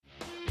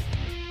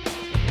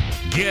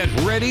Get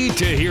ready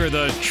to hear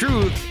the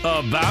truth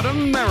about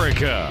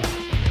America.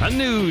 A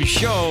news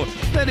show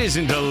that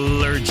isn't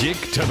allergic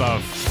to the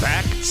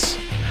facts.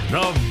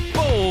 The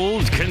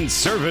Bold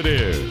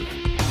Conservative.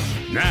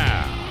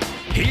 Now,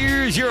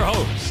 here's your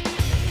host,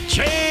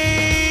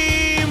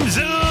 James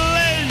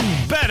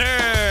Ledbetter.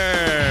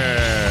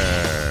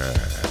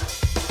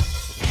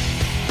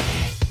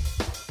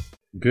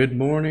 Good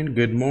morning,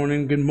 good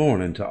morning, good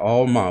morning to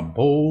all my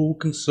bold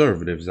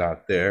conservatives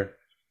out there.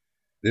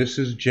 This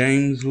is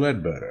James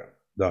Ledbetter,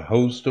 the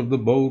host of the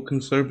Bold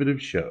Conservative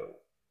Show.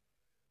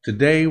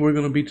 Today we're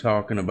going to be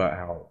talking about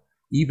how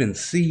even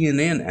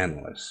CNN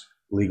analysts,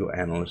 legal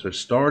analysts, are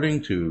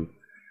starting to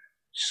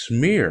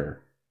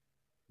smear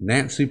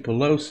Nancy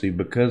Pelosi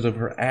because of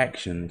her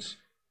actions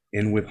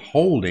in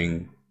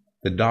withholding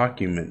the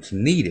documents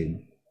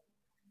needed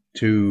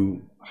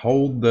to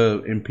hold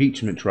the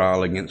impeachment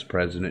trial against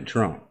President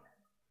Trump.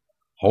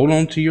 Hold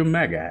on to your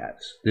MAGA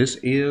hats. This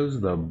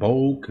is the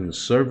Bold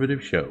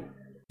Conservative Show.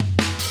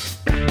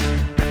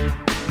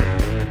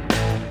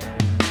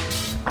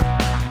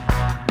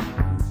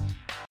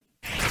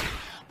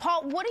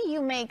 What do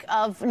you make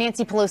of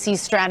Nancy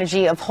Pelosi's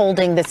strategy of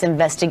holding this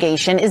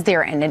investigation? Is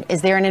there an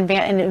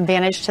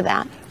advantage to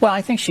that? Well,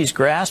 I think she's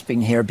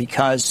grasping here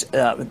because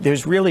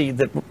there's really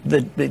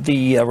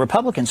the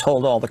Republicans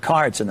hold all the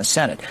cards in the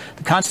Senate.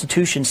 The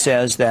Constitution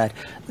says that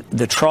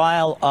the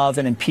trial of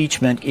an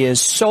impeachment is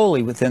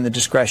solely within the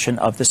discretion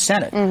of the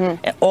Senate.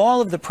 Mm-hmm.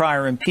 All of the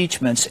prior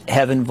impeachments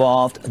have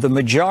involved the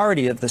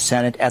majority of the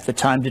Senate at the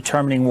time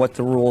determining what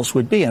the rules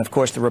would be. And of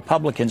course, the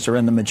Republicans are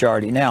in the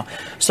majority now.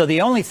 So the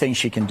only thing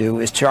she can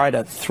do is try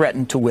to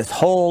threaten to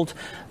withhold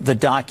the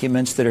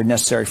documents that are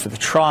necessary for the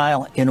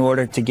trial in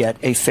order to get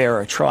a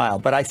fairer trial.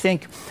 But I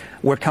think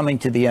we're coming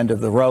to the end of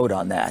the road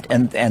on that.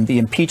 And the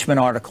impeachment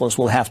articles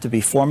will have to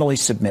be formally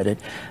submitted.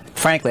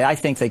 Frankly, I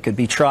think they could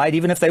be tried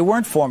even if they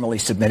weren't formally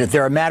submitted.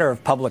 They're a matter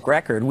of public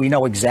record. We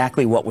know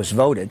exactly what was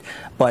voted,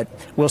 but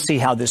we'll see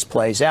how this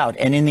plays out.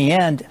 And in the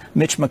end,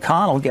 Mitch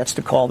McConnell gets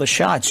to call the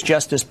shots,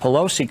 just as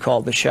Pelosi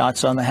called the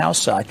shots on the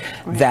House side.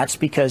 That's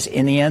because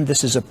in the end,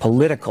 this is a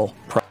political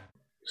problem.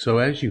 So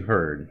as you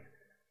heard,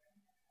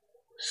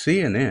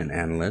 CNN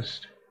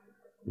analyst,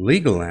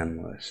 legal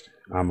analyst,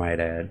 I might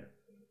add,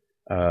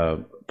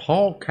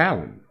 Paul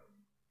Callan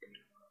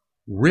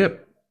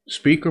ripped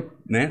Speaker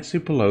Nancy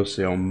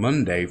Pelosi on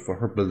Monday for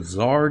her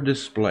bizarre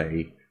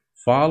display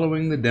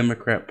following the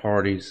Democrat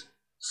Party's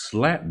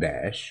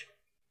slapdash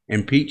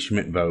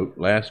impeachment vote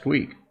last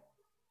week.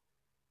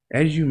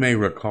 As you may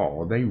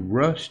recall, they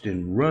rushed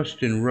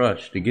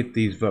to get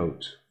these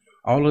votes.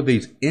 All of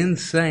these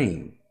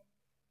insane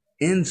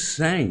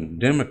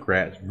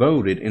Democrats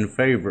voted in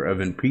favor of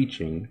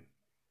impeaching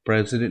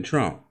President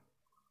Trump.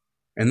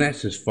 And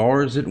that's as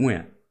far as it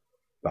went.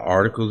 The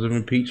articles of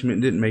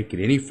impeachment didn't make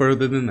it any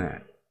further than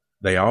that.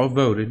 They all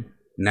voted.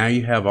 Now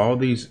you have all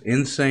these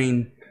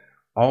insane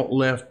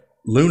alt-left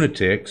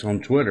lunatics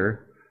on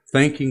Twitter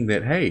thinking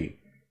that, hey,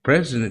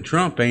 President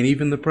Trump ain't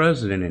even the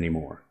president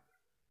anymore.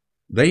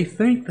 They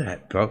think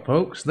that,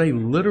 folks. They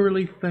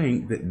literally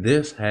think that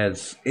this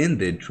has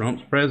ended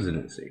Trump's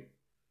presidency.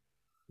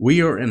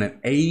 We are in an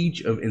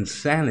age of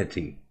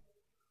insanity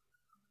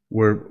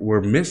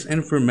where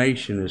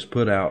misinformation is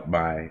put out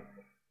by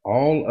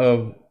all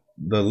of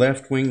the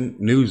left-wing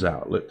news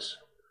outlets,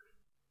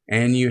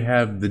 and you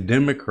have the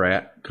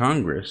Democrat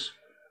Congress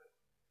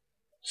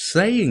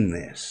saying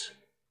that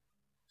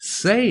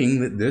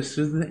this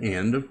is the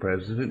end of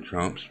President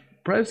Trump's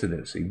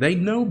presidency. They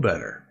know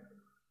better.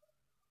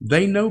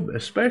 They know,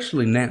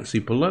 especially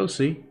Nancy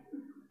Pelosi,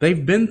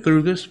 they've been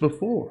through this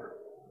before.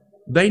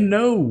 They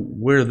know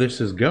where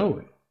this is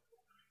going.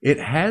 It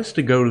has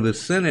to go to the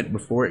Senate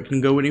before it can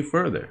go any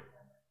further.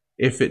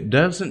 If it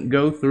doesn't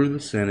go through the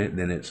Senate,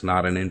 then it's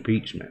not an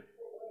impeachment.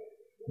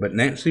 But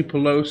Nancy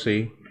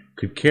Pelosi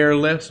could care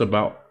less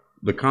about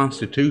the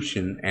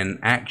Constitution and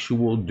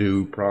actual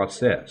due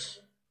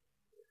process.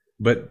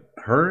 But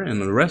her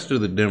and the rest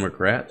of the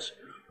Democrats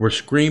were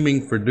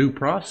screaming for due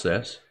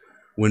process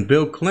when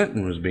Bill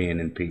Clinton was being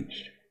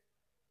impeached.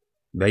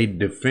 They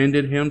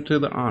defended him to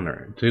the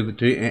honor,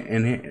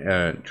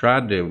 and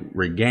tried to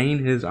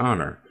regain his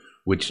honor,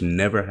 which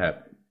never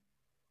happened.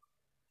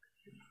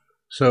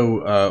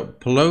 So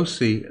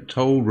Pelosi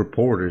told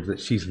reporters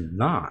that she's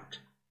not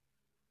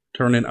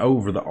turning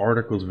over the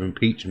articles of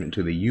impeachment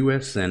to the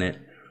U.S. Senate,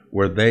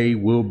 where they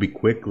will be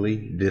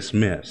quickly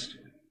dismissed.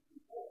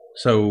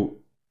 So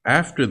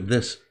after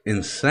this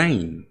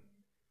insane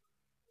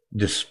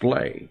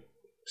display,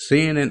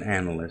 CNN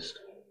analyst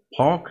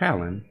Paul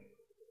Callan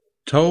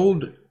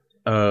told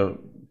Pelosi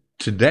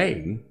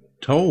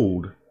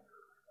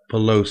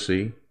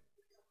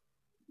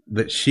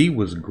that she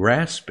was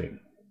grasping.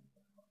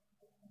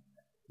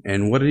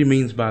 And what he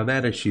means by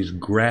that is she's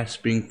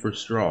grasping for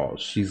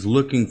straws. She's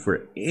looking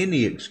for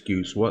any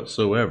excuse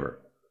whatsoever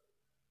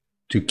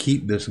to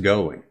keep this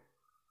going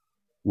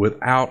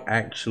without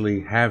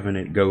actually having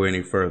it go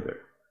any further.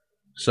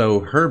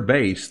 So her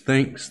base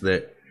thinks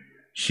that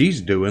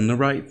she's doing the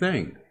right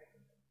thing.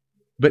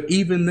 But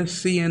even the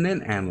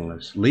CNN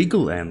analyst,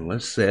 legal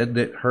analyst, said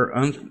that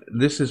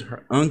this is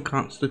her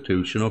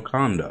unconstitutional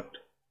conduct.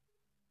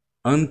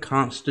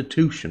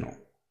 Unconstitutional.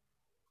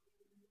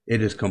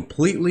 It is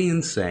completely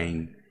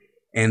insane.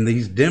 And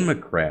these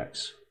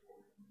Democrats,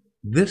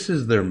 this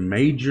is their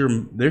major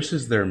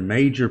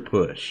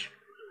push.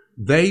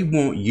 They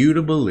want you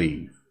to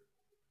believe,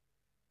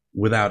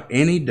 without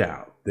any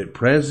doubt, that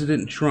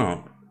President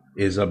Trump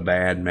is a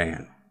bad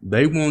man.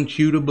 They want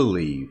you to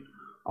believe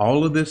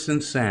all of this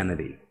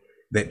insanity,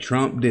 that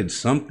Trump did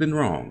something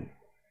wrong,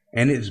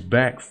 and it's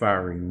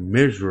backfiring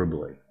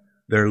miserably.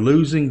 They're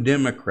losing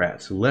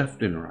Democrats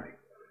left and right.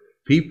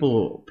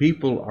 People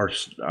are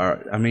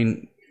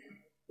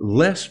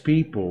less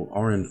people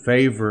are in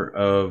favor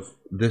of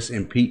this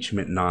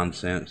impeachment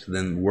nonsense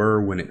than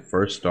were when it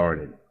first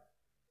started.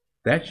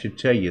 That should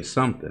tell you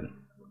something.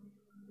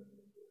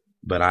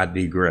 But I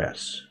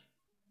digress.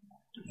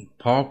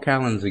 Paul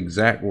Callan's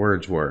exact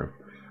words were,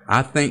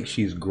 "I think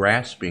she's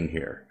grasping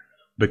here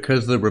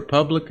because the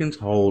Republicans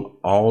hold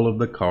all of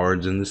the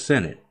cards in the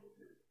Senate.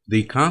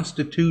 The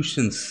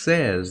Constitution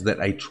says that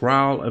a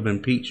trial of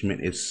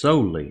impeachment is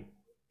solely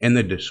in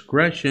the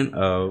discretion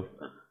of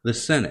the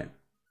Senate,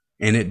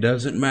 and it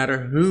doesn't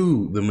matter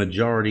who the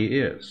majority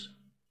is.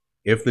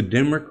 If the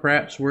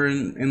Democrats were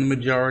in the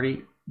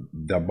majority,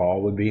 the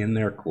ball would be in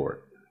their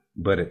court,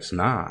 but it's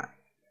not."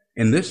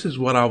 And this is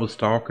what I was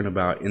talking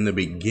about in the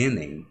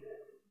beginning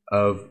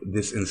of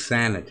this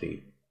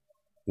insanity.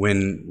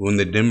 When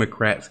the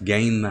Democrats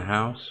gain the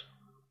House,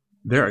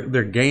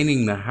 they're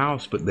gaining the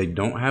House, but they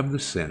don't have the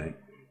Senate,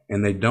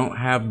 and they don't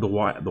have the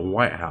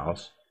White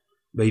House.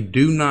 They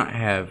do not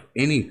have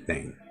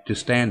anything to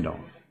stand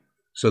on.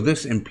 So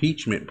this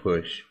impeachment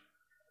push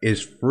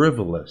is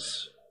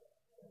frivolous.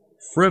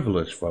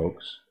 Frivolous,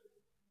 folks.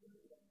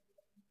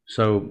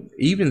 So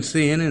even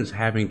CNN is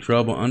having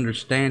trouble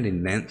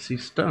understanding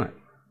Nancy's stunt.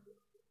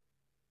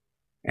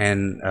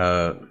 And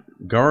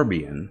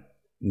Guardian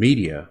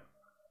Media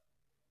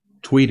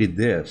tweeted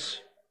this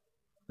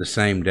the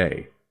same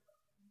day.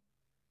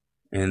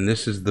 And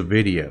this is the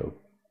video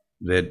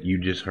that you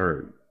just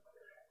heard.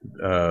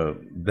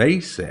 They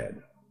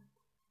said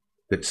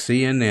that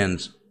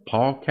CNN's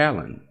Paul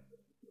Callan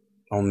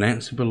on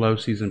Nancy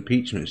Pelosi's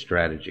impeachment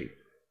strategy,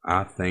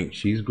 "I think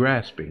she's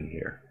grasping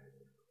here."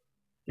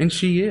 And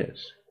she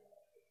is.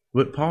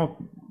 But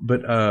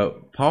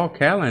Paul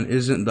Callan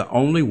isn't the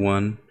only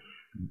one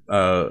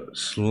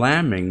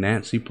slamming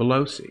Nancy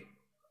Pelosi.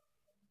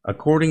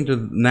 According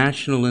to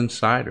national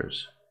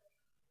insiders,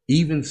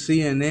 even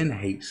CNN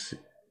hates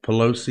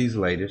Pelosi's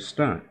latest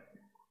stunt.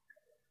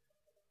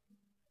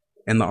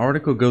 And the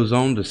article goes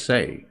on to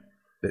say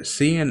that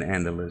CNN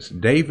analyst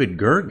David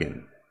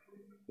Gergen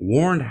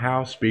warned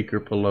House Speaker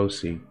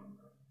Pelosi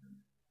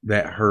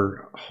that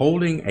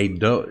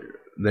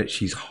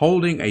she's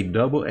holding a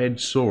double-edged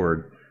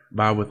sword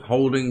by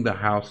withholding the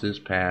House's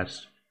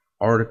passed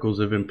articles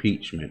of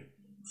impeachment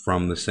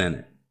from the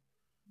Senate.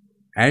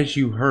 As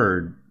you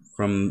heard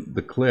from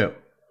the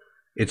clip,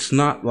 it's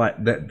not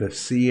like that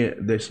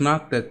it's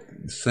not that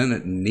the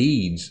Senate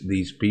needs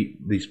these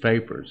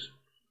papers.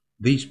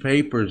 These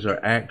papers are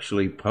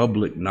actually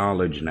public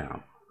knowledge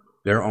now.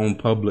 They're on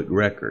public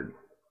record.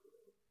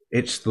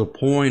 It's the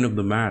point of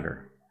the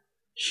matter.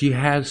 She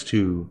has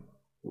to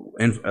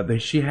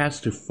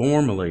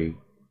formally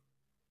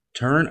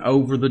turn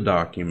over the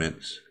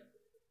documents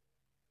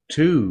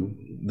to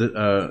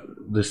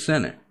the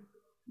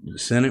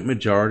Senate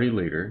Majority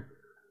Leader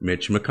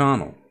Mitch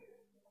McConnell.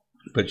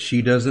 But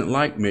she doesn't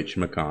like Mitch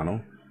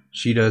McConnell.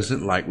 She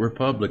doesn't like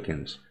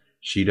Republicans.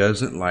 She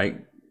doesn't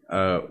like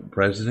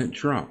President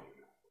Trump.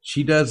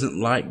 She doesn't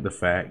like the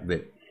fact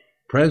that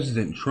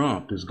President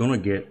Trump is going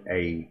to get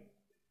a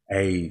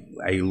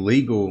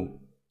legal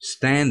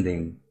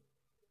standing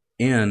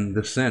in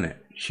the Senate.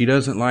 She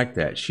doesn't like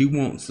that. She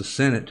wants the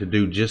Senate to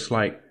do just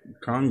like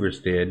Congress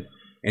did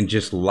and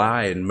just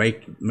lie and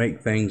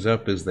make things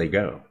up as they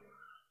go.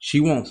 She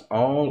wants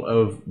all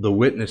of the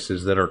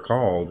witnesses that are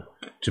called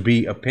to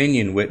be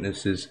opinion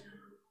witnesses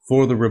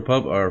for the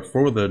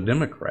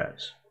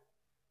Democrats.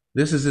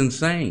 This is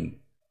insane.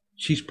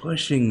 She's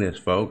pushing this,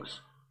 folks.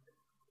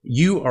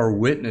 You are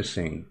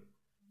witnessing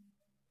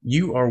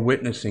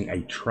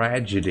a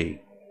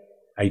tragedy.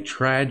 A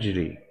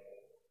tragedy.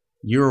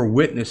 You're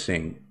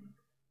witnessing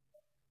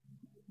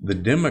the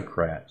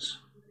Democrats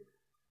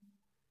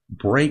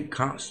break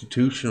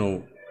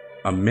constitutional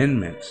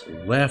amendments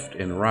left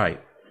and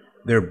right.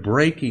 They're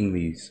breaking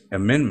these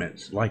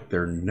amendments like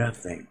they're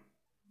nothing.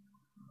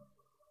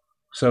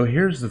 So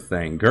here's the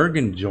thing.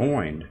 Gergen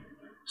joined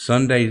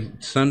Sunday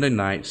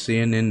night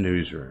CNN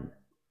newsroom.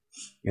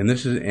 And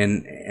this is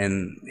and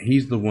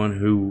he's the one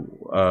who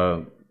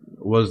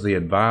was the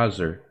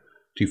advisor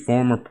to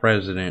former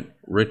President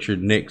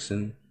Richard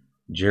Nixon,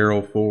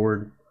 Gerald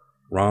Ford,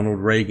 Ronald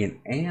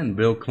Reagan, and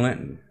Bill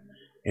Clinton.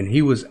 And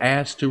he was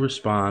asked to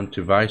respond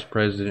to Vice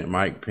President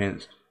Mike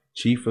Pence's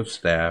Chief of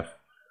Staff,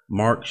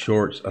 Mark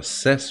Short's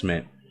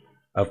assessment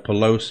of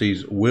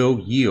Pelosi's will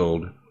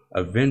yield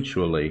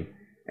eventually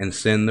and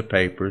send the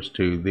papers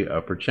to the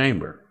upper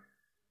chamber.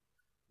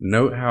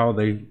 Note how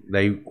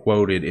they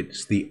quoted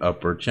it's the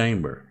upper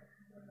chamber.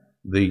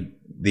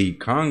 The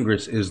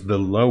Congress is the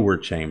lower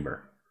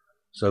chamber.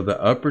 So the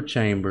upper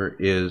chamber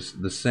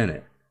is the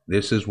Senate.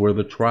 This is where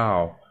the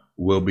trial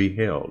will be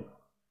held.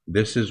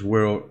 This is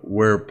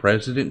where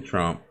President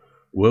Trump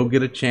will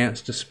get a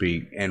chance to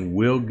speak and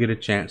will get a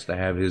chance to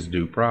have his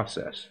due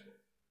process.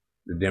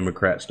 The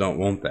Democrats don't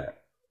want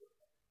that.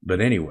 But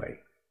anyway,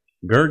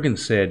 Gorgon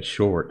said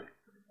Short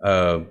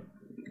has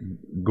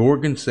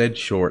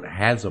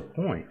a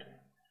point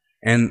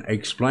and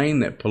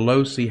explained that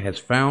Pelosi has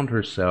found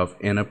herself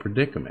in a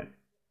predicament.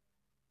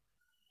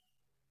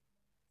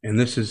 And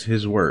this is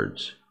his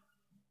words.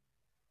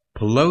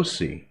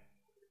 Pelosi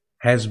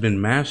has been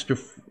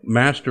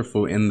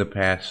masterful in the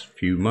past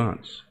few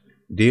months,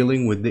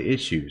 dealing with the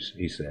issues,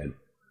 he said.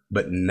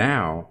 But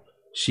now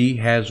she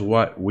has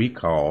what we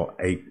call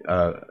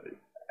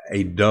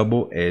a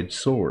double-edged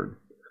sword.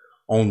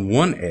 On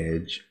one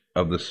edge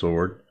of the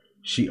sword,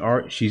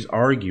 she's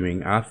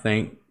arguing, I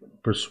think,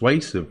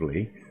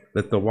 persuasively,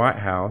 that the White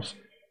House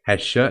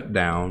has shut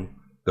down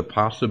the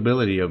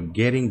possibility of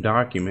getting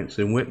documents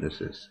and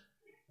witnesses,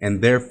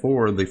 and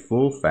therefore the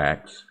full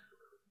facts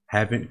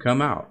haven't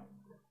come out.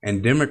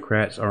 And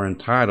Democrats are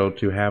entitled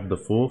to have the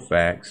full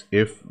facts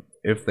if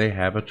they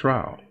have a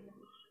trial.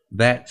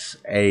 That's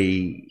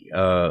a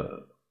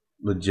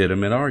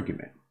legitimate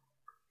argument.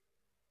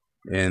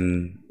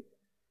 And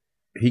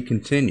he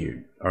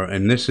continued,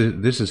 and this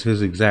is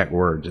his exact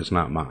words, it's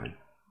not mine.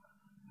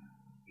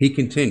 He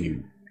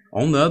continued,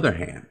 on the other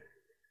hand,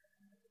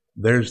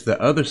 there's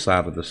the other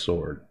side of the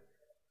sword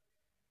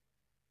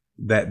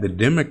that the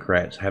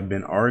Democrats have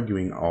been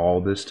arguing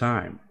all this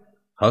time.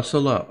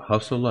 Hustle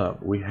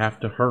up, we have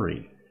to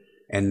hurry.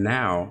 And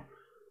now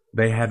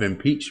they have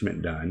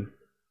impeachment done.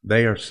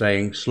 They are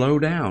saying, slow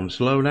down.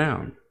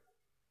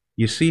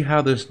 You see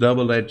how this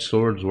double-edged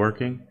sword's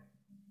working?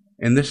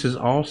 And this is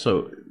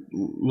also,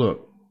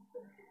 look,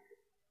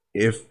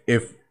 if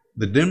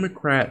the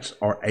Democrats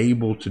are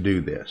able to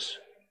do this,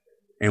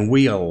 and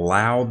we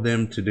allow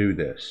them to do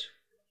this,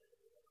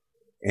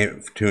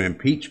 and to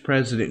impeach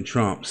President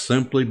Trump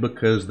simply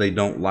because they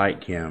don't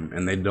like him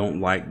and they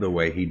don't like the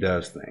way he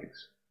does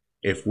things,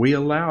 if we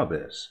allow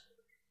this,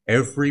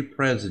 every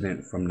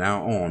president from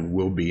now on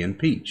will be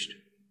impeached.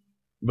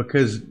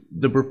 Because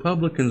the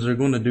Republicans are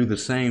going to do the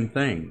same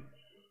thing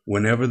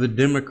whenever the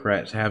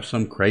Democrats have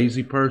some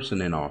crazy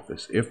person in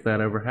office, if that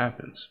ever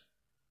happens.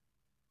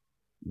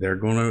 They're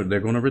going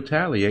to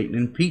retaliate and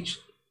impeach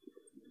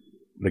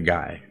the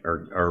guy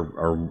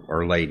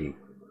or lady,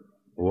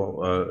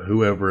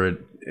 whoever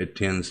it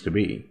tends to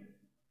be.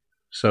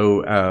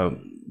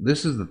 So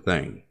this is the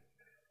thing.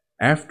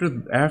 After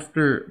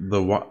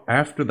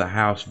the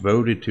House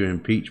voted to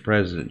impeach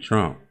President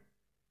Trump,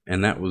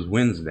 and that was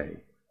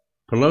Wednesday,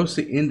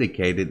 Pelosi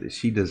indicated that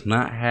she does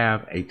not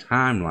have a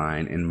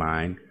timeline in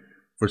mind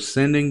for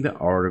sending the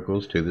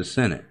articles to the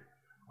Senate,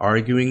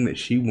 arguing that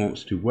she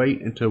wants to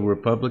wait until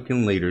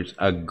Republican leaders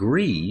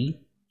agree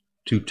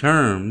to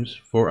terms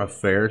for a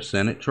fair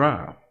Senate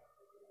trial.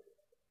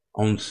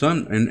 And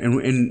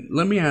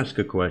let me ask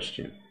a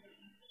question.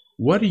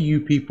 What do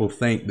you people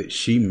think that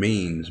she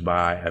means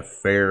by a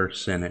fair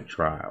Senate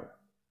trial?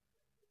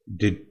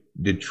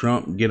 Did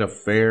Trump get a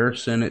fair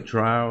Senate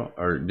trial,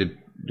 or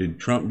did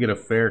Trump get a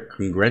fair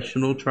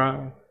congressional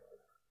trial?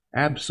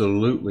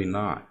 Absolutely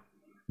not.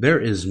 There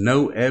is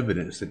no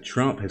evidence that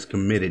Trump has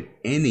committed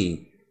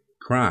any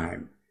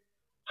crime.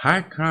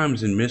 High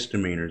crimes and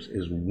misdemeanors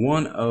is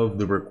one of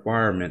the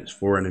requirements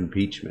for an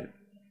impeachment,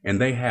 and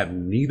they have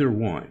neither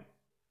one.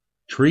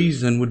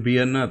 Treason would be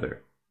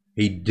another.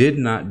 He did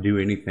not do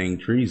anything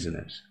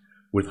treasonous.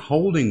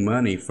 Withholding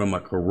money from a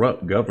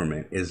corrupt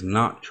government is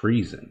not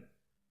treason.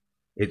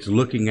 It's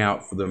looking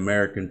out for the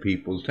American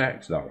people's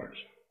tax dollars.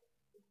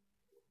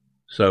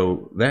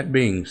 So that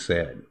being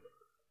said,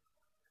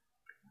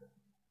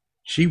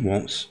 she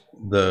wants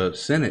the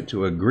Senate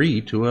to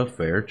agree to a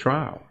fair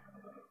trial.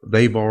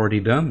 They've already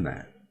done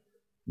that.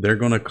 They're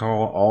going to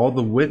call all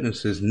the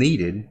witnesses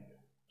needed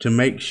to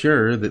make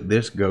sure that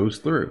this goes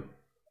through,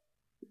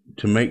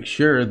 to make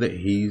sure that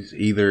he's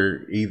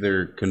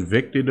either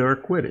convicted or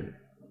acquitted.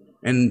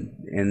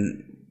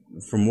 And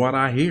from what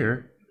I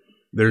hear,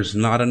 there's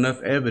not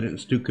enough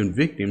evidence to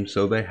convict him,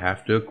 so they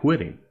have to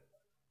acquit him.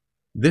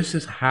 This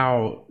is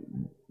how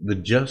the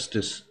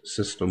justice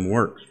system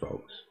works,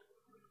 folks.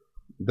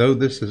 Though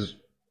this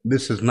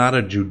is not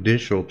a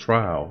judicial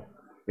trial,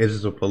 it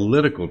is a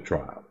political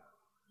trial.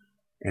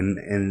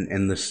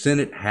 And the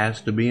Senate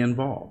has to be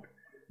involved.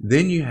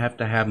 Then you have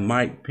to have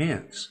Mike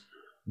Pence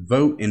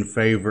vote in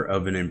favor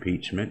of an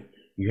impeachment.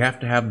 You have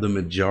to have the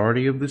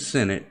majority of the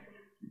Senate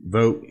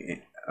vote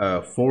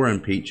for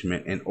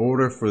impeachment in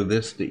order for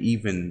this to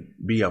even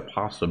be a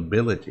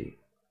possibility.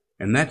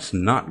 And that's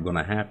not going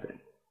to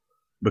happen,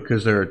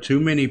 because there are too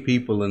many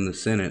people in the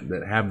Senate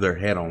that have their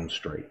head on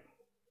straight.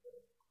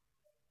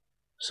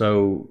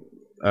 So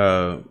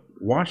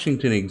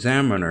Washington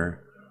Examiner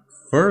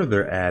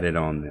further added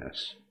on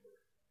this.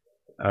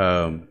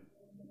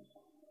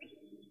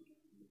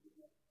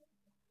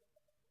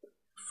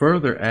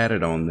 further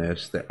added on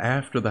this that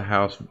after the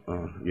House,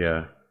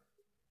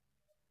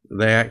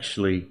 they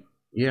actually,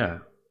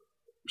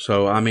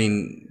 So, I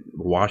mean,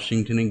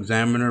 Washington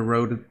Examiner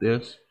wrote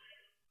this.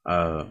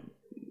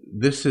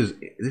 This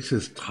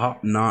is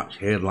top-notch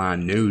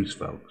headline news,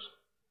 folks.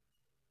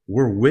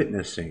 We're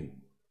witnessing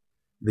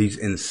these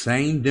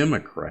insane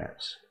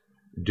Democrats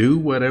do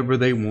whatever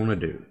they want to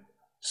do,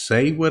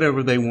 say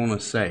whatever they want to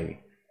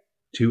say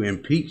to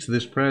impeach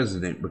this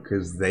president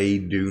because they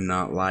do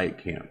not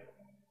like him.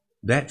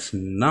 That's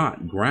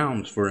not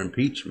grounds for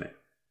impeachment.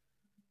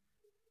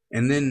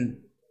 And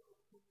then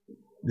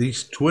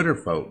these Twitter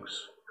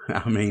folks,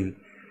 I'm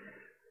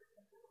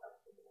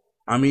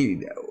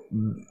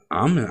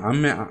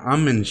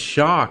in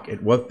shock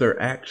at what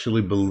they're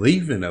actually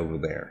believing over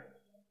there.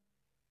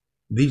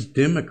 These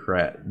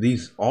Democrats,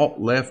 these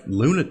alt-left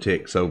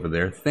lunatics over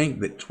there think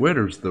that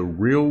Twitter's the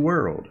real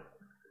world.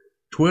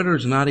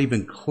 Twitter's not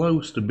even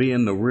close to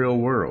being the real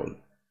world.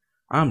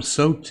 I'm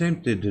so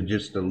tempted to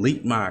just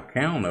delete my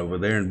account over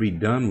there and be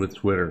done with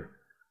Twitter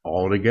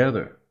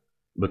altogether,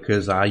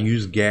 because I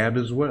use Gab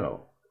as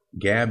well.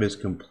 Gab is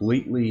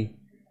completely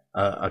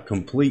there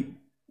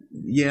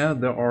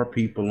are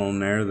people on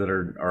there that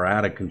are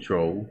out of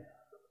control,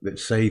 that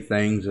say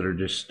things that are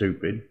just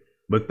stupid,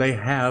 but they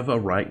have a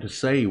right to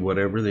say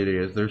whatever it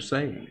is they're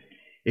saying.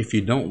 If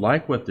you don't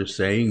like what they're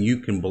saying, you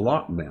can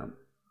block them.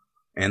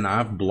 And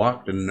I've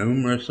blocked a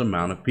numerous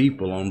amount of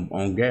people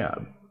on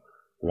Gab.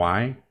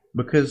 Why?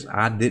 Because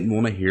I didn't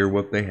want to hear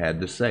what they had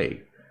to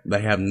say.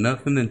 They have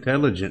nothing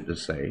intelligent to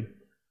say.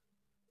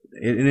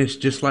 And it's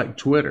just like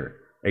Twitter,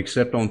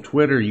 except on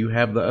Twitter you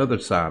have the other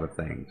side of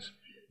things.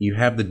 You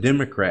have the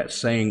Democrats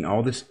saying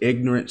all this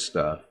ignorant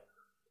stuff,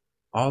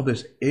 all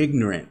this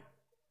ignorant,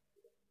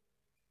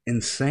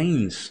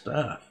 insane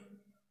stuff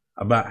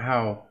about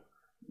how,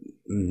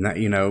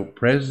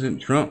 President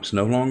Trump's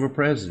no longer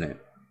president.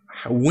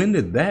 When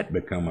did that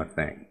become a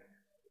thing?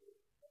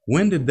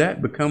 When did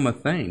that become a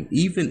thing?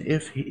 Even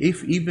if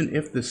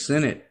the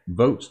Senate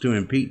votes to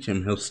impeach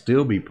him, he'll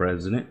still be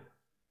president,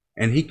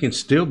 and he can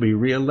still be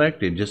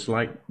reelected, just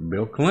like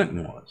Bill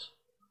Clinton was.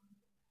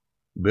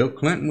 Bill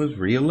Clinton was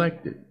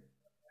reelected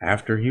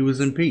after he was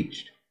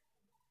impeached.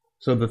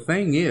 So the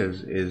thing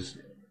is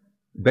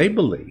they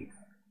believe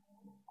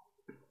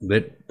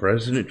that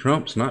President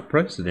Trump's not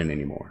president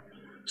anymore.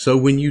 So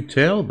when you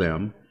tell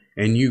them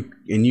and you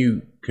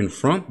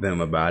confront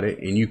them about it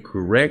and you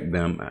correct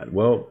them,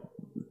 well,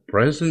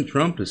 President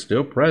Trump is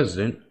still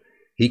president.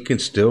 He can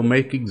still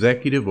make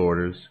executive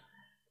orders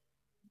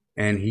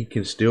and he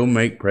can still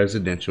make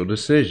presidential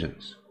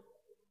decisions.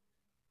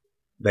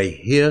 They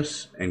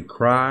hiss and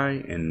cry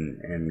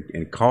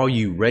and call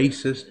you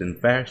racist and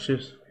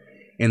fascist,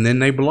 and then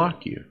they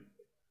block you.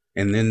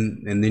 And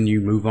then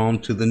you move on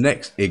to the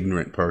next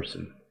ignorant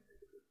person.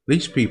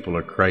 These people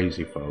are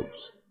crazy, folks.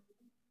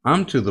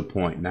 I'm to the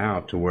point now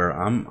to where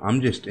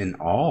I'm just in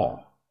awe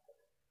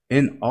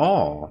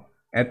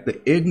at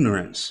the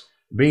ignorance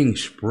being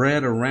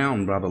spread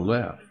around by the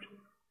left.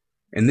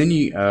 And then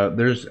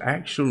there's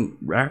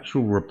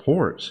actual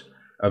reports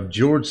of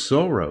George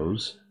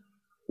Soros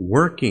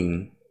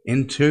working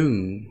in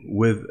tune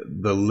with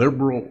the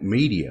liberal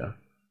media,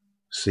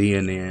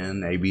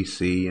 CNN,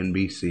 ABC,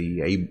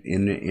 NBC,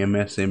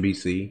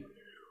 MSNBC,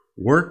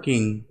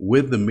 working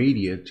with the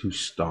media to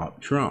stop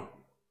Trump.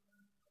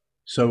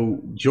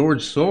 So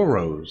George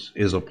Soros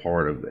is a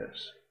part of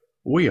this.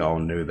 We all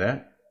knew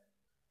that.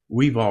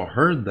 We've all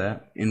heard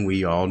that, and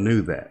we all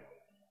knew that.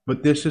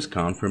 But this is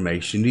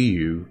confirmation to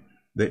you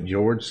that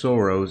George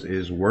Soros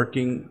is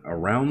working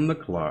around the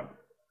clock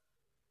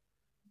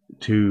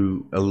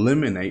to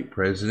eliminate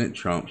President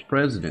Trump's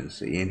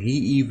presidency. And he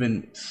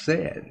even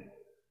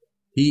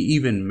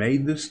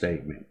made the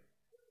statement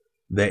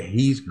that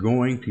he's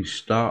going to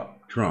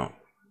stop Trump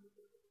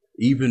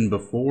even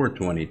before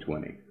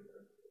 2020.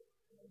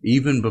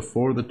 Even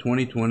before the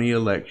 2020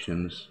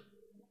 elections,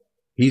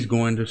 he's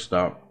going to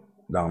stop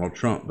Donald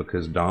Trump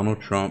because Donald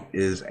Trump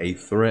is a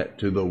threat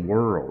to the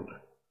world,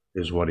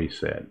 is what he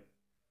said.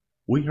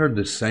 We heard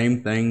the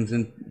same things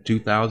in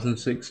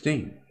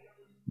 2016.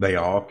 They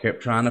all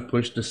kept trying to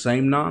push the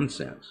same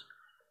nonsense.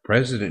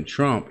 President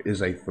Trump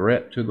is a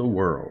threat to the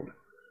world.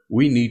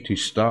 We need to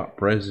stop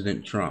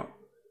President Trump.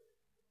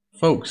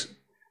 Folks,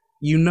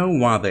 you know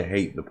why they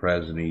hate the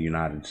President of the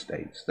United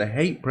States. They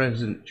hate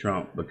President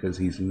Trump because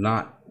he's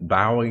not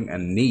bowing a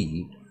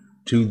knee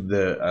to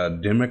the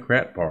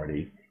Democrat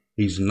Party.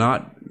 He's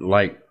not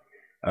like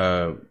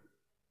all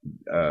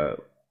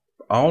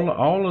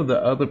of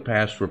the other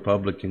past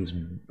Republicans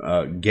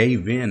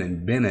gave in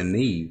and bent a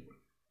knee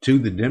to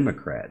the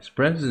Democrats.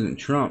 President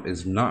Trump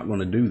is not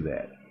going to do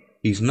that.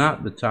 He's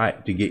not the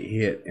type to get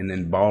hit and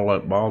then ball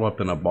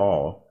up in a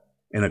ball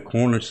in a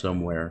corner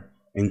somewhere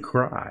and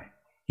cry.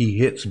 He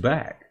hits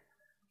back.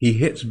 He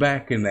hits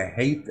back, and they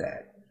hate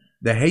that.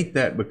 They hate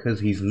that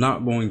because he's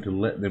not going to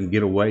let them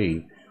get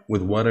away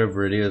with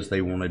whatever it is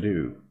they want to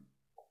do.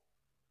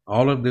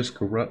 All of this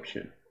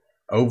corruption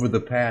over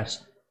the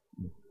past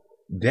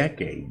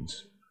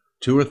decades,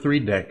 2 or 3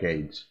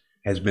 decades,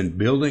 has been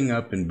building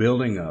up and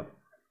building up.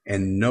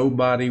 and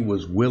nobody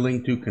was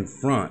willing to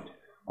confront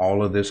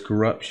all of this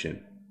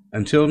corruption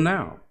until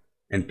now.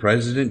 And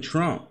President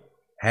Trump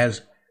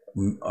has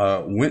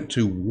went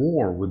to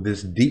war with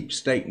this deep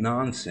state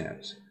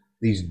nonsense,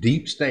 these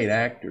deep state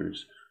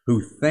actors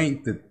who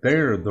think that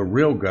they're the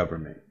real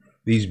government.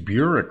 These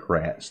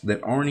bureaucrats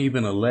that aren't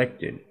even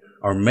elected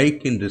are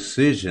making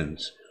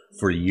decisions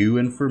for you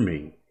and for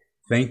me,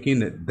 thinking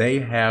that they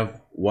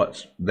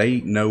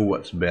know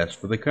what's best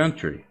for the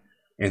country,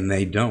 and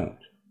they don't.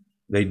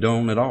 They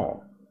don't at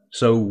all.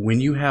 So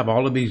when you have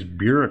all of these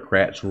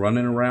bureaucrats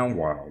running around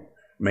wild,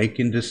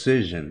 making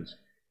decisions,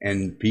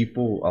 and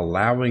people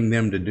allowing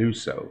them to do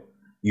so,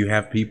 you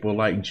have people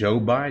like Joe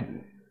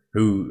Biden,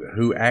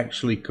 who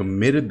actually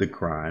committed the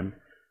crime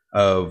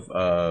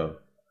of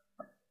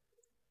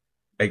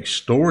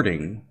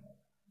extorting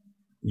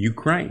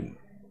Ukraine.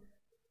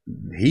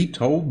 He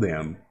told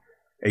them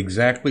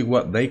exactly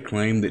what they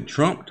claimed that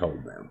Trump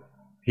told them.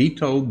 He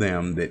told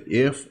them that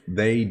if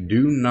they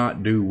do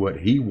not do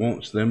what he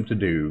wants them to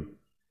do,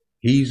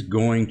 he's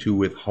going to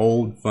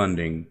withhold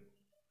funding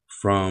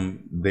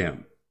from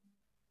them.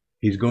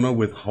 He's going to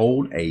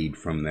withhold aid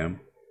from them.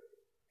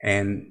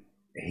 And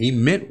he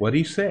meant what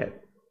he said.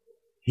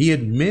 He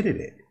admitted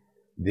it.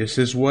 This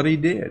is what he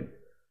did.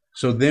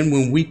 So then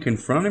when we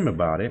confront him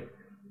about it,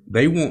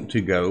 they want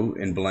to go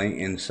and blame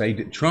and say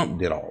that Trump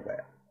did all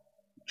that.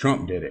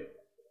 Trump did it.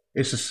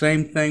 It's the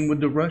same thing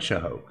with the Russia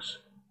hoax.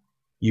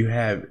 You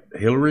have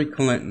Hillary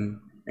Clinton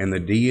and the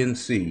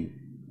DNC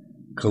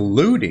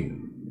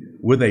colluding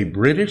with a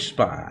British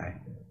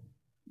spy,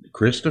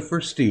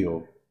 Christopher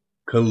Steele,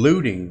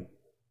 colluding,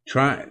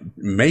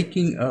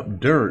 making up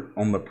dirt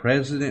on the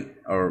president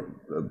or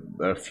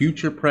a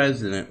future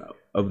president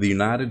of the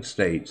United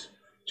States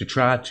to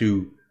try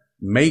to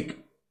make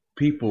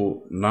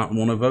people not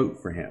want to vote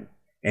for him.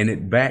 And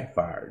it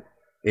backfired.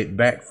 It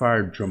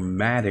backfired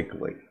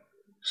dramatically.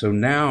 So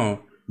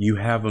now you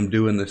have them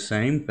doing the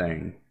same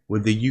thing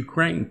with the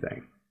Ukraine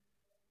thing.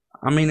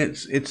 I mean,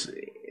 it's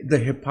the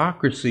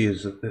hypocrisy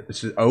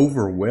it's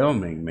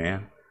overwhelming,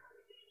 man.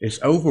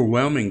 It's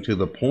overwhelming to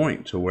the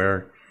point to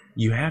where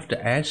you have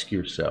to ask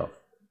yourself,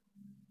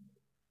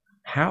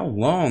 how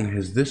long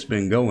has this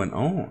been going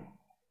on?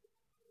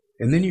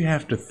 And then you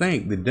have to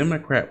think the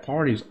Democrat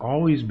Party's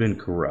always been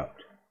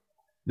corrupt.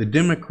 The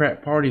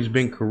Democrat Party's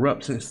been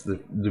corrupt since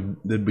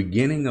the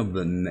beginning of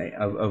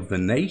the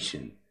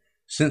nation.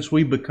 Since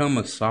we become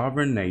a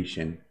sovereign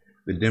nation,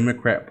 the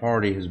Democrat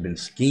Party has been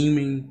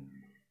scheming.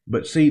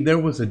 But see, there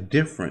was a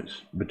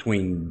difference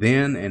between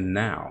then and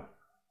now.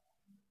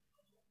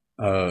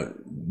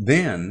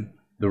 Then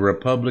the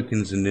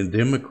Republicans and the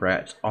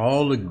Democrats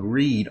all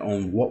agreed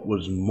on what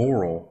was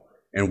moral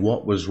and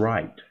what was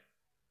right.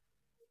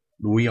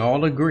 We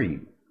all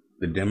agreed,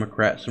 the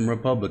Democrats and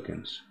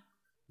Republicans.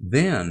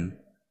 Then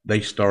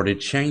they started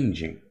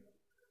changing.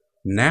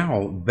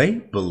 Now they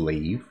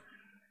believe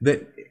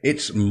that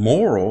it's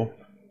moral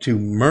to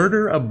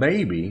murder a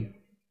baby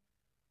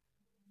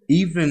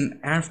even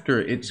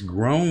after it's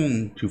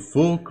grown to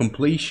full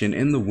completion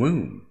in the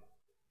womb.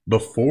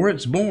 Before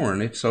it's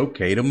born, it's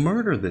okay to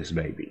murder this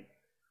baby.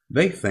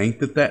 They think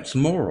that that's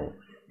moral.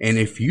 And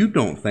if you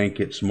don't think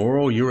it's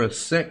moral, you're a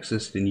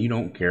sexist and you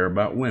don't care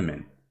about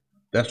women.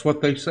 That's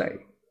what they say.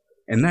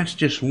 And that's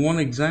just one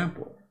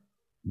example.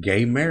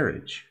 Gay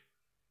marriage.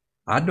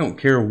 I don't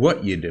care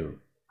what you do.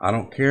 I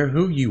don't care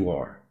who you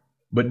are.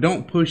 But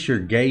don't push your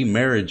gay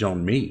marriage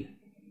on me.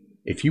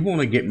 If you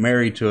want to get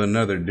married to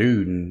another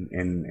dude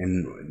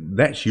and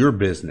that's your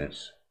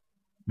business.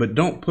 But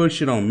don't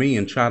push it on me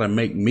and try to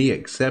make me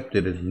accept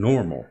it as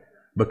normal,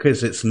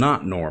 because it's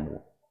not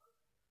normal.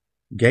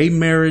 Gay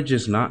marriage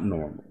is not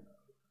normal.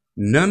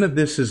 None of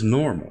this is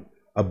normal.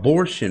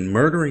 Abortion,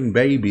 murdering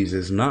babies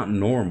is not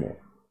normal.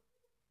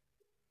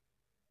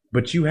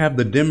 But you have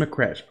the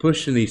Democrats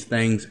pushing these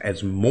things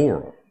as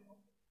moral.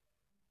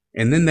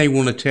 And then they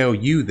want to tell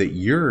you that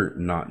you're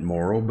not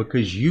moral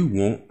because you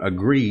won't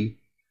agree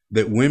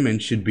that women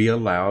should be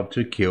allowed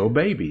to kill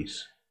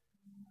babies.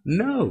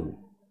 No.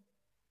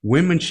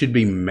 Women should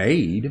be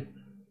made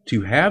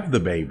to have the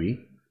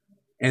baby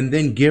and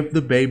then give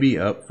the baby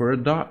up for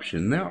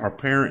adoption. There are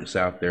parents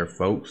out there,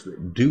 folks,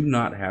 that do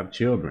not have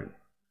children,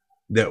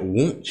 that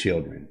want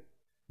children,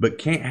 but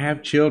can't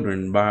have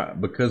children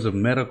because of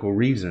medical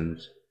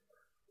reasons.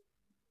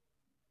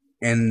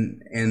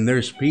 And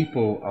there's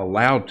people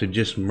allowed to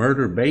just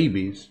murder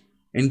babies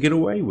and get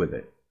away with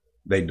it.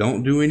 They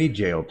don't do any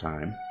jail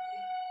time.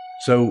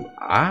 So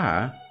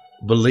I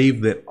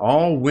believe that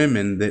all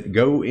women that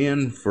go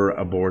in for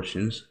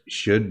abortions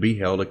should be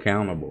held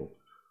accountable.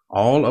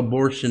 All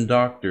abortion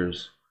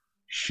doctors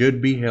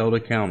should be held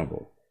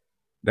accountable.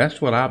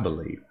 That's what I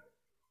believe.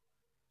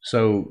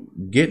 So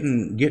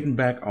getting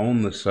back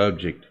on the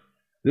subject,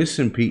 this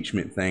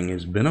impeachment thing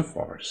has been a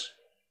farce.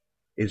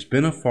 It's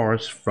been a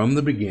farce from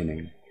the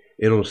beginning.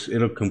 It'll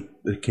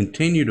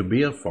continue to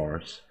be a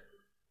farce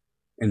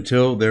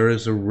until there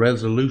is a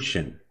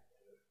resolution.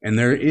 And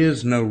there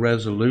is no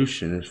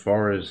resolution as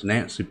far as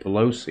Nancy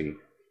Pelosi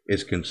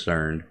is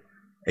concerned,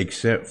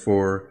 except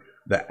for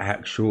the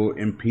actual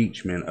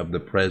impeachment of the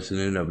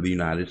President of the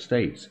United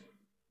States.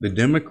 The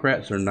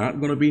Democrats are not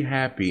going to be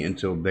happy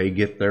until they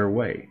get their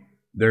way.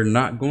 They're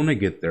not going to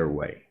get their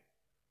way.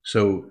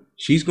 So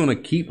she's going to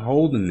keep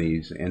holding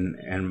these,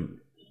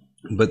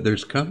 but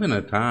there's coming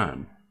a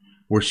time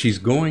where she's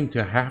going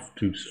to have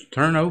to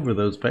turn over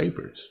those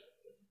papers.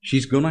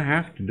 She's going to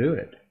have to do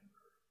it.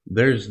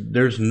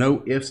 There's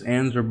no ifs,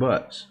 ands, or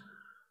buts.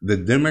 The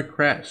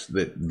Democrats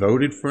that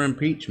voted for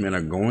impeachment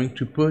are going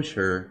to push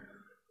her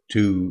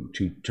to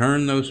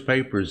turn those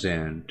papers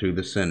in to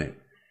the Senate.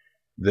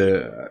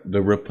 The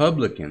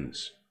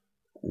Republicans,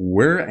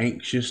 we're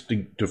anxious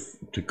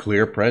to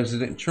clear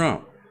President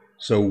Trump.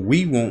 So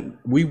we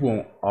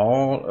want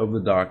all of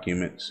the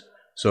documents.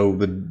 So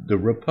the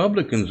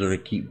Republicans are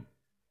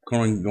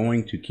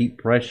going to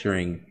keep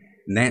pressuring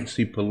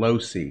Nancy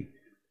Pelosi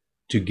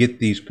to get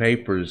these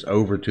papers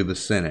over to the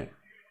Senate,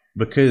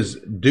 because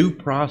due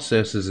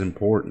process is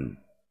important.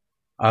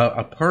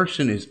 A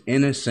person is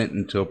innocent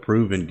until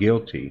proven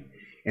guilty,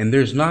 and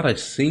there's not a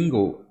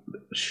single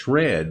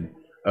shred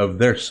of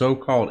their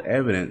so-called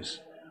evidence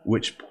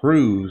which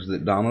proves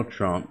that Donald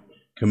Trump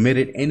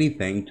committed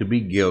anything to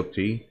be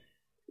guilty,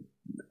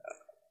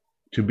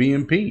 to be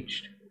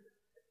impeached.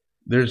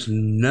 There's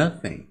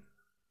nothing.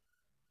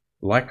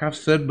 Like I've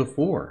said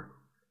before,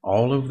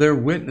 all of their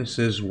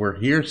witnesses were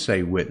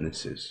hearsay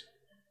witnesses.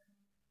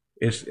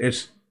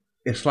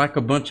 It's like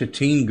a bunch of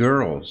teen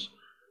girls.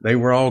 They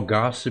were all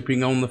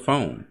gossiping on the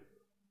phone,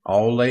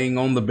 all laying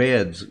on the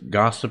beds,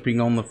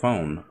 gossiping on the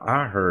phone.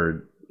 I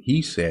heard,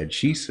 he said,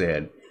 she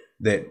said,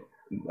 that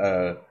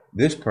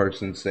this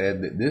person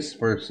said, that this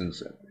person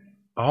said.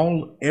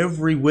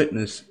 Every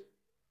witness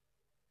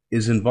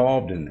is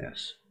involved in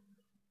this.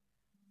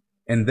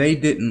 And they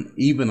didn't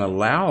even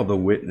allow the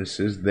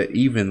witnesses that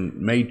even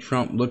made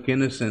Trump look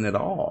innocent at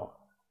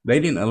all. They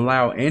didn't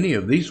allow any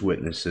of these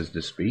witnesses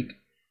to speak.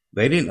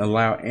 They didn't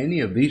allow any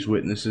of these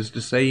witnesses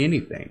to say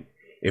anything.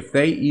 If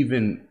they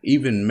even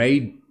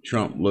made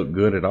Trump look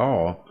good at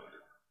all,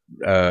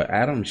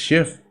 Adam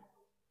Schiff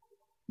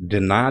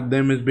denied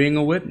them as being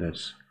a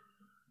witness.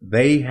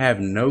 They have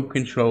no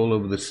control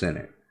over the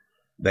Senate.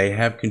 They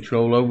have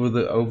control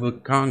over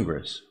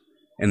Congress,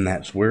 and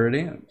that's where it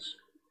ends.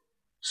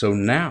 So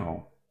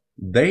now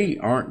they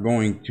aren't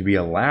going to be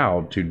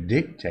allowed to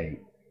dictate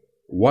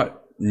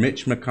what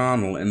Mitch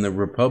McConnell and the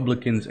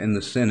Republicans in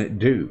the Senate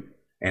do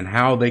and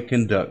how they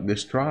conduct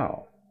this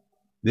trial.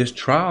 This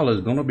trial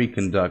is going to be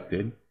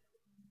conducted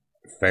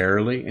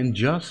fairly and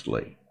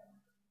justly.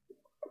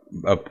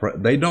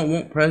 They don't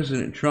want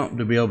President Trump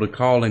to be able to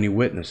call any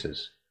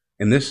witnesses.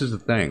 And this is the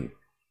thing.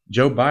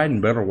 Joe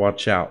Biden better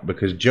watch out,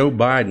 because Joe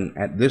Biden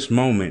at this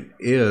moment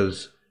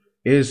is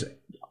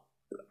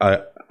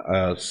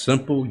a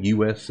simple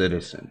U.S.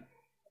 citizen.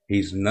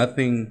 He's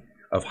nothing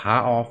of high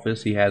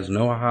office. He has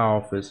no high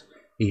office.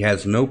 He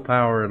has no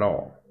power at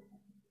all.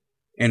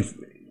 And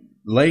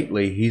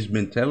lately, he's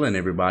been telling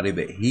everybody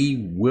that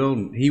he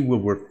will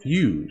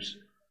refuse.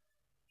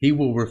 He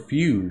will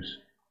refuse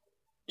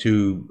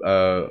to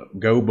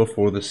go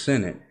before the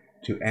Senate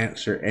to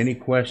answer any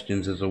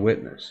questions as a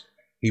witness.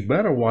 He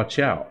better watch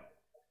out,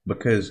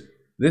 because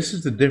this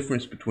is the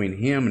difference between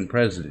him and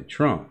President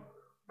Trump.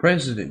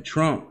 President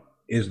Trump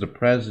is the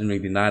President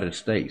of the United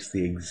States,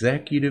 the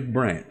executive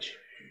branch,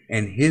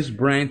 and his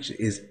branch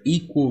is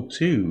equal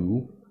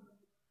to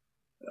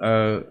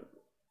the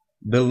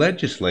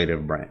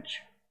legislative branch,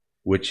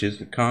 which is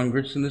the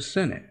Congress and the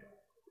Senate.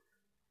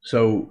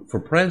 So for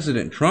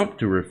President Trump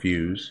to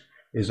refuse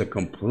is a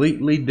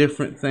completely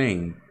different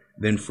thing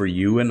than for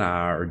you and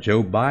I or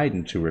Joe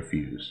Biden to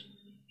refuse.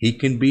 He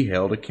can be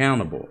held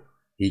accountable.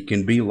 He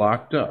can be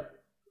locked up.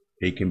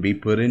 He can be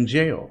put in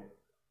jail.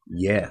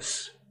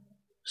 Yes.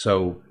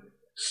 So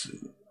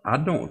I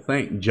don't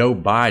think Joe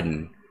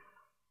Biden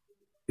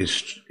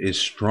is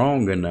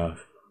strong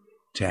enough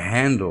to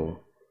handle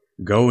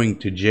going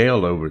to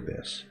jail over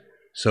this.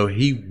 So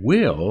he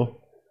will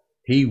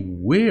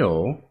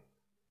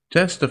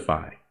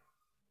testify.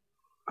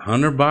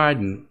 Hunter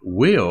Biden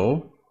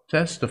will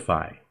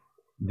testify.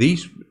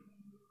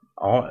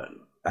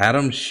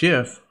 Adam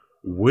Schiff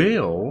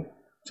will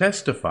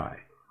testify.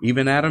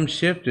 Even Adam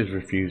Schiff is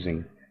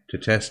refusing to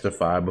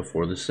testify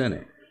before the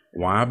Senate.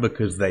 Why?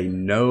 Because they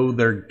know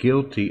they're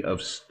guilty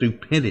of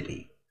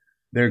stupidity.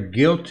 They're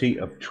guilty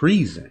of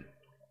treason.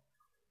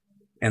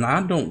 And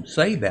I don't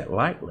say that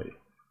lightly.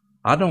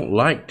 I don't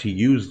like to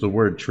use the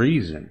word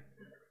treason,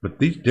 but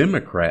these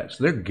Democrats,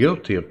 they're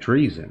guilty of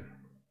treason.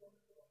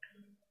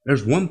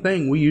 There's one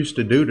thing we used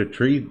to do to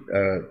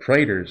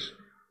traitors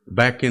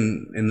back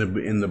in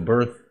the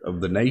birth of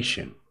the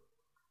nation.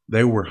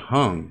 They were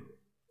hung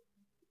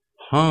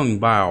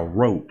by a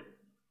rope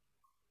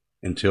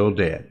until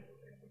dead.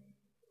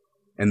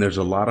 And there's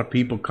a lot of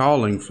people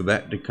calling for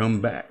that to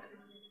come back,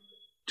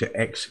 to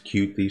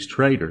execute these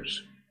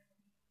traitors.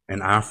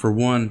 And I, for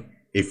one,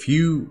 if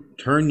you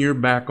turn your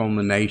back on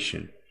the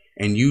nation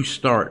and you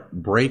start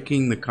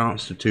breaking the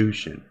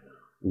Constitution,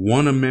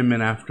 one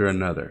amendment after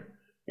another,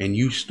 and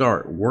you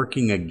start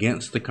working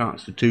against the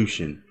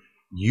Constitution,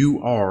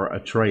 you are a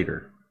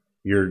traitor.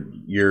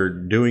 You're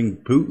doing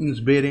Putin's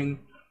bidding.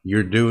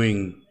 You're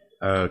doing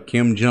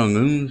Kim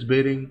Jong-un's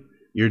bidding.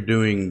 You're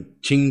doing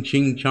Ching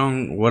Ching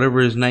Chong, whatever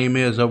his name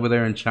is over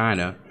there in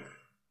China.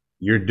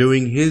 You're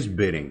doing his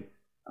bidding.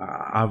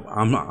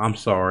 I'm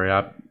sorry.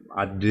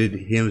 I did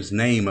his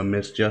name a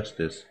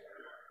misjustice.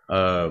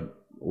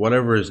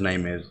 Whatever his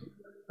name is,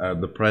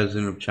 the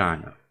president of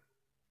China.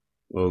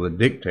 Well, the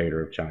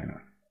dictator of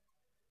China.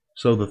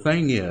 So the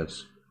thing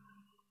is,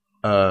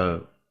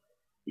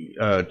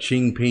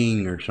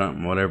 Jinping or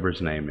something, whatever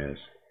his name is.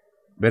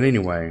 But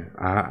anyway,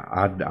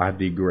 I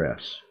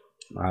digress.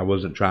 I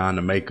wasn't trying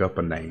to make up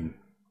a name.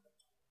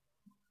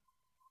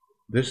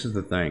 This is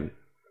the thing.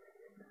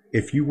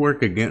 If you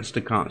work against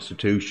the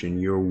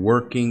Constitution, you're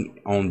working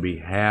on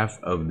behalf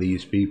of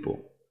these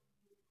people.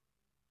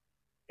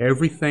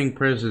 Everything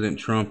President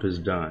Trump has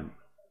done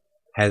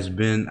has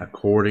been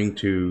according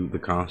to the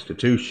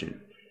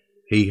Constitution.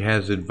 He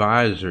has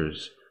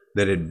advisors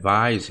that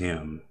advise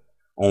him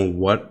on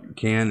what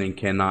can and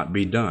cannot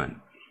be done.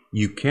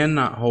 You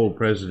cannot hold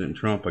President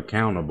Trump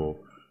accountable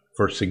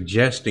for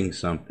suggesting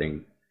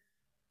something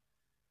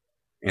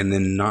and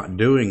then not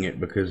doing it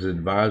because the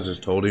advisors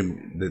told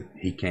him that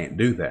he can't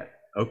do that.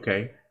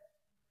 Okay.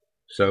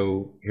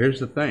 So here's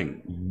the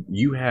thing.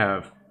 You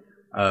have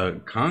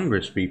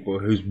Congress people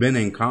who's been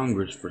in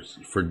Congress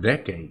for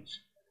decades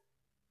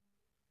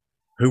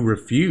who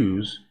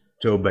refuse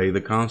to obey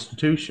the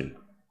Constitution.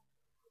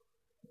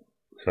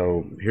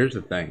 So here's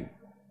the thing.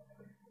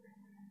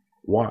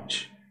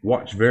 Watch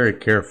very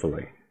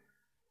carefully.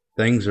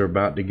 Things are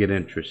about to get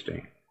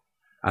interesting.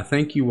 I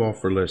thank you all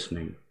for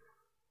listening.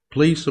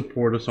 Please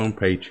support us on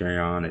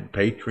Patreon at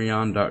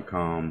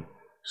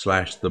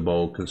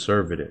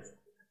patreon.com/theboldconservative.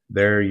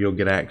 There you'll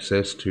get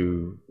access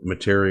to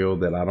material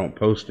that I don't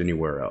post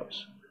anywhere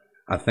else.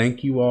 I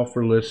thank you all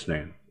for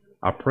listening.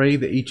 I pray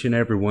that each and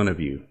every one of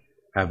you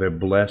have a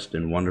blessed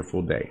and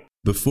wonderful day.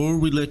 Before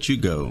we let you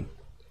go,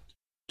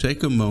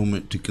 take a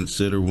moment to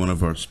consider one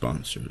of our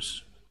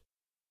sponsors.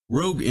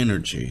 Rogue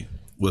Energy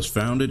was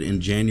founded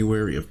in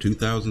January of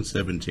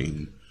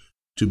 2017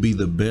 to be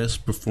the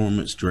best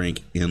performance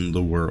drink in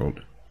the world.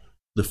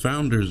 The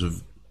founders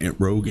of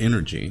Rogue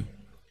Energy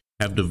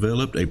have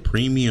developed a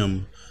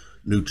premium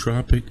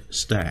nootropic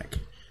stack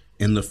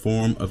in the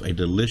form of a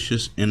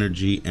delicious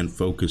energy and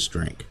focus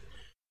drink.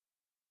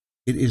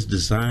 It is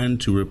designed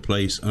to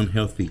replace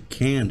unhealthy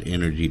canned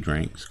energy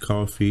drinks,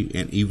 coffee,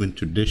 and even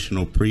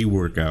traditional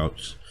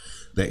pre-workouts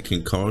that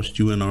can cost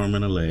you an arm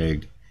and a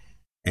leg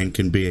and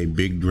can be a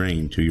big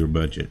drain to your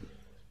budget.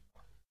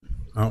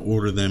 I'll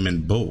order them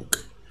in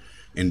bulk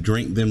and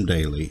drink them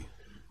daily.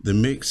 The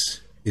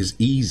mix is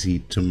easy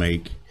to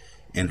make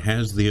and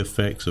has the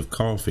effects of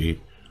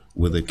coffee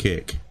with a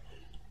kick.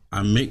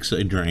 I mix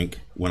a drink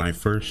when I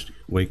first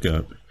wake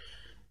up,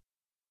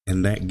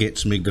 and that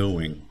gets me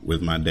going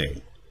with my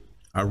day.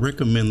 I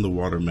recommend the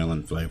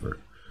watermelon flavor.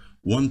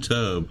 One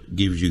tub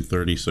gives you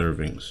 30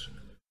 servings.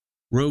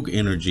 Rogue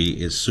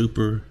Energy is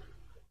super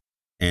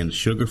and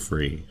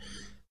sugar-free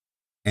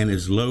and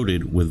is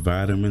loaded with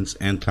vitamins,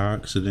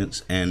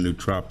 antioxidants, and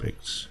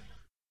nootropics.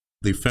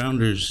 The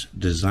founders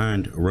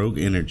designed Rogue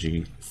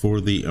Energy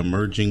for the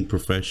emerging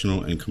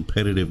professional and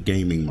competitive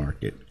gaming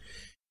market,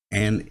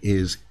 and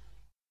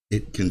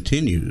it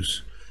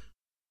continues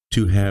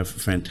to have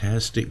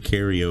fantastic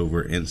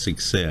carryover and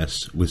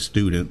success with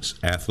students,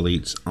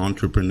 athletes,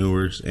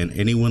 entrepreneurs, and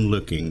anyone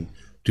looking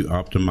to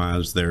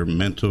optimize their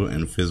mental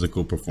and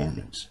physical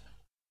performance.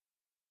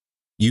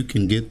 You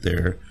can get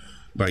there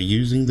by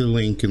using the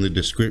link in the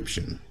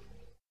description.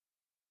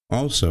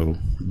 Also,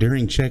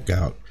 during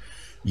checkout,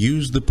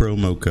 use the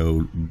promo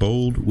code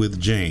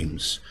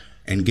BOLDWITHJAMES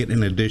and get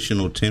an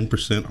additional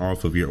 10%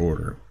 off of your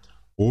order.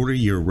 Order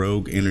your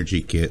Rogue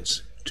Energy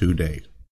kits today.